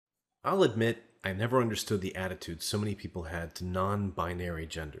I'll admit I never understood the attitude so many people had to non-binary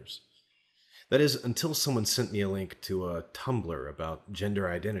genders. That is, until someone sent me a link to a Tumblr about gender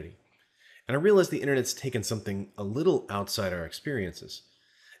identity, and I realized the internet's taken something a little outside our experiences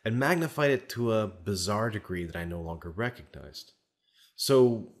and magnified it to a bizarre degree that I no longer recognized.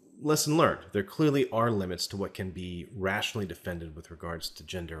 So, lesson learned, there clearly are limits to what can be rationally defended with regards to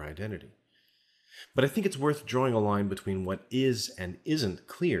gender identity. But I think it's worth drawing a line between what is and isn't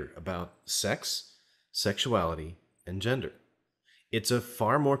clear about sex, sexuality, and gender. It's a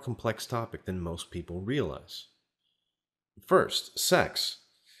far more complex topic than most people realize. First, sex.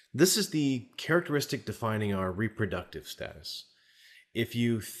 This is the characteristic defining our reproductive status. If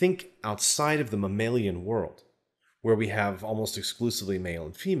you think outside of the mammalian world, where we have almost exclusively male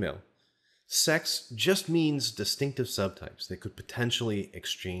and female, sex just means distinctive subtypes that could potentially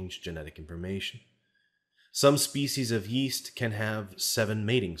exchange genetic information. Some species of yeast can have 7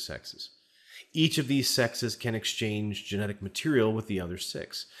 mating sexes. Each of these sexes can exchange genetic material with the other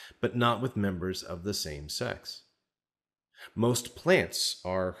 6, but not with members of the same sex. Most plants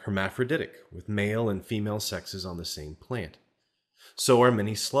are hermaphroditic, with male and female sexes on the same plant. So are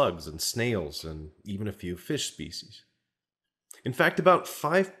many slugs and snails, and even a few fish species. In fact, about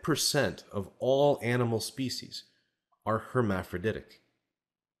 5% of all animal species are hermaphroditic.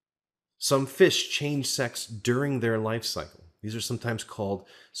 Some fish change sex during their life cycle. These are sometimes called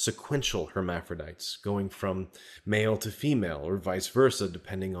sequential hermaphrodites, going from male to female or vice versa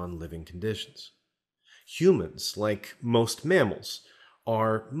depending on living conditions. Humans, like most mammals,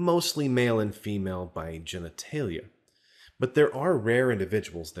 are mostly male and female by genitalia, but there are rare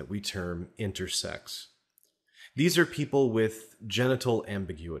individuals that we term intersex. These are people with genital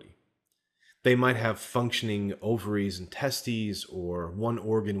ambiguity. They might have functioning ovaries and testes, or one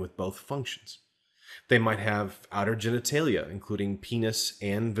organ with both functions. They might have outer genitalia, including penis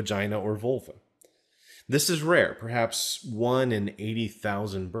and vagina or vulva. This is rare, perhaps 1 in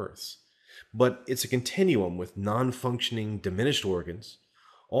 80,000 births, but it's a continuum with non-functioning diminished organs,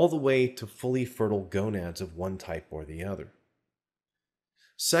 all the way to fully fertile gonads of one type or the other.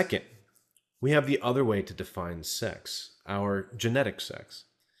 Second, we have the other way to define sex, our genetic sex.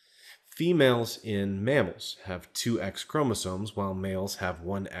 Females in mammals have 2 X chromosomes, while males have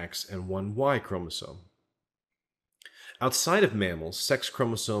 1 X and 1 Y chromosome. Outside of mammals, sex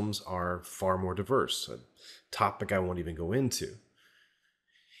chromosomes are far more diverse, a topic I won't even go into.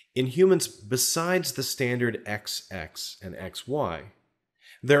 In humans, besides the standard XX and XY,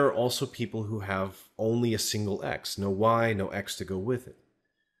 there are also people who have only a single X, no Y, no X to go with it.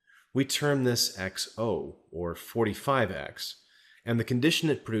 We term this XO, or 45X, and the condition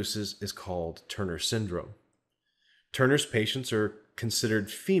it produces is called Turner syndrome. Turner's patients are considered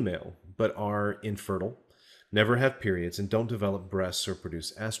female, but are infertile, never have periods, and don't develop breasts or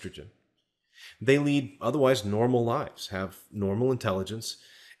produce estrogen. They lead otherwise normal lives, have normal intelligence,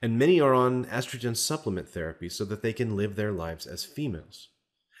 and many are on estrogen supplement therapy so that they can live their lives as females.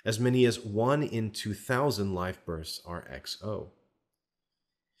 As many as 1 in 2,000 live births are XO.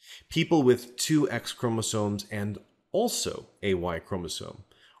 People with 2 X chromosomes and also a Y chromosome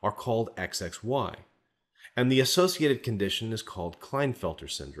are called XXY, and the associated condition is called Klinefelter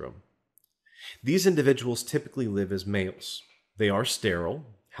syndrome. These individuals typically live as males. They are sterile,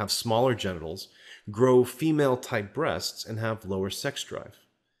 have smaller genitals, grow female-type breasts, and have lower sex drive.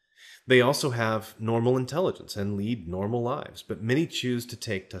 They also have normal intelligence and lead normal lives, but many choose to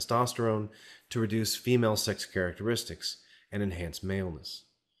take testosterone to reduce female sex characteristics and enhance maleness.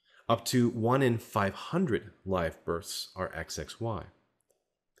 Up to 1 in 500 live births are XXY.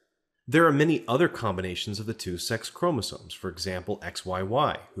 There are many other combinations of the 2 sex chromosomes, for example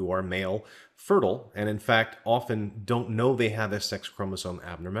XYY, who are male, fertile, and in fact often don't know they have a sex chromosome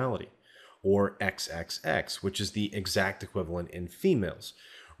abnormality, or XXX, which is the exact equivalent in females,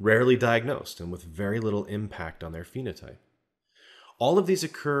 rarely diagnosed and with very little impact on their phenotype. All of these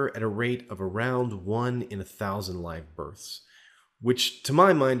occur at a rate of around 1 in 1,000 live births, which to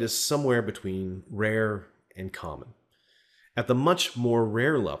my mind is somewhere between rare and common. At the much more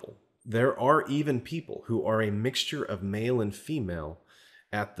rare level, there are even people who are a mixture of male and female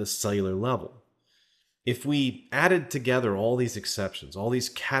at the cellular level. If we added together all these exceptions, all these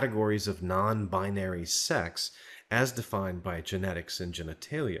categories of non-binary sex as defined by genetics and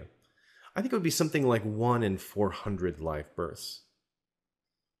genitalia, I think it would be something like 1 in 400 live births.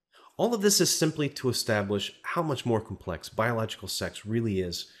 All of this is simply to establish how much more complex biological sex really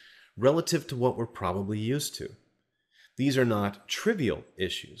is relative to what we're probably used to. These are not trivial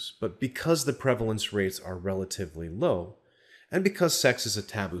issues, but because the prevalence rates are relatively low, and because sex is a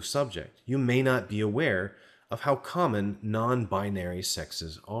taboo subject, you may not be aware of how common non-binary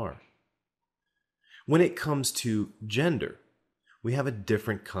sexes are. When it comes to gender, we have a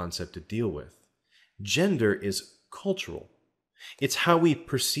different concept to deal with. Gender is cultural. It's how we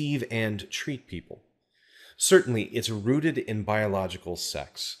perceive and treat people. Certainly, it's rooted in biological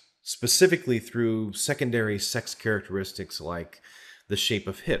sex, specifically through secondary sex characteristics like the shape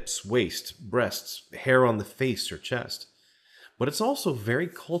of hips, waist, breasts, hair on the face or chest. But it's also very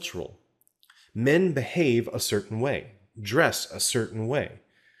cultural. Men behave a certain way, dress a certain way,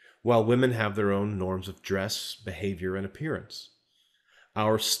 while women have their own norms of dress, behavior, and appearance.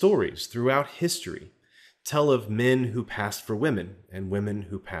 Our stories throughout history tell of men who passed for women and women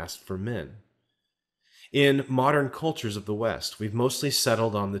who passed for men. In modern cultures of the West, we've mostly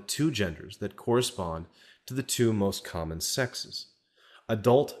settled on the two genders that correspond to the two most common sexes.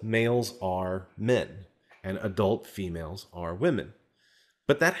 Adult males are men, and adult females are women.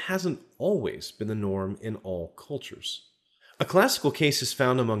 But that hasn't always been the norm in all cultures. A classical case is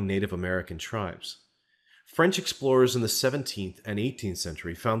found among Native American tribes. French explorers in the 17th and 18th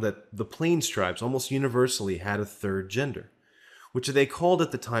century found that the Plains tribes almost universally had a third gender, which they called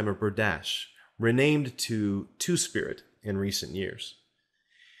at the time a berdache, renamed to two-spirit in recent years.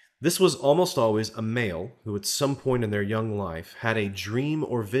 This was almost always a male who at some point in their young life had a dream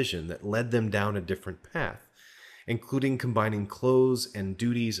or vision that led them down a different path, including combining clothes and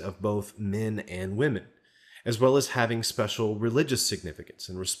duties of both men and women, as well as having special religious significance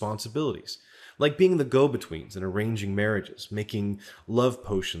and responsibilities, like being the go-betweens and arranging marriages, making love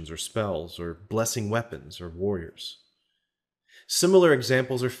potions or spells, or blessing weapons or warriors. Similar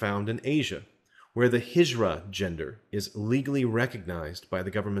examples are found in Asia, where the Hijra gender is legally recognized by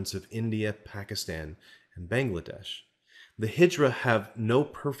the governments of India, Pakistan, and Bangladesh. The Hijra have no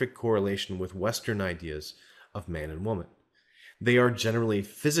perfect correlation with Western ideas of man and woman. They are generally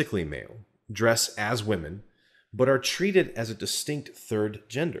physically male, dress as women, but are treated as a distinct third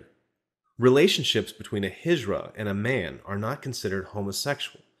gender. Relationships between a Hijra and a man are not considered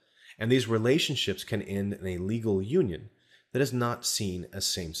homosexual, and these relationships can end in a legal union that is not seen as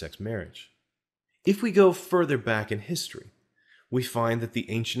same-sex marriage. If we go further back in history, we find that the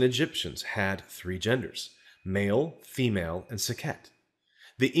ancient Egyptians had three genders: male, female, and Sekhet.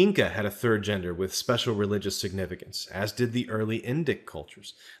 The Inca had a third gender with special religious significance, as did the early Indic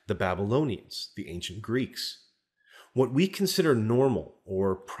cultures, the Babylonians, the ancient Greeks. What we consider normal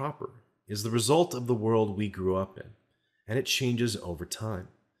or proper is the result of the world we grew up in, and it changes over time.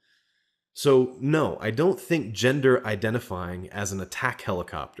 So, no, I don't think gender identifying as an attack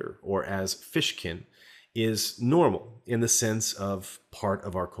helicopter or as fishkin is normal in the sense of part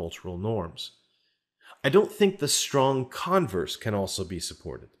of our cultural norms. I don't think the strong converse can also be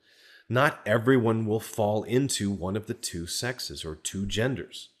supported. Not everyone will fall into one of the two sexes or two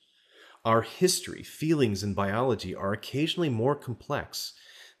genders. Our history, feelings, and biology are occasionally more complex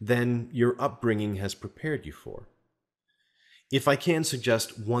than your upbringing has prepared you for. If I can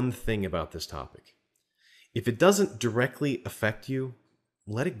suggest one thing about this topic, if it doesn't directly affect you,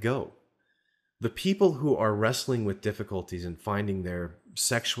 let it go. The people who are wrestling with difficulties in finding their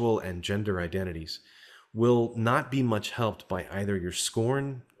sexual and gender identities will not be much helped by either your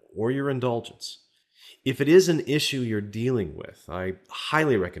scorn or your indulgence. If it is an issue you're dealing with, I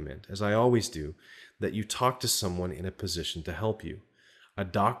highly recommend, as I always do, that you talk to someone in a position to help you. A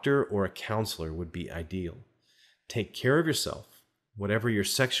doctor or a counselor would be ideal. Take care of yourself, whatever your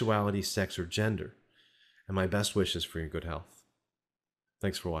sexuality, sex, or gender, and my best wishes for your good health.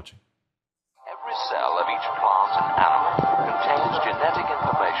 Thanks for watching. Every cell of each plant and animal contains genetic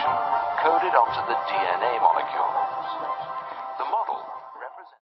information coded onto the DNA molecules.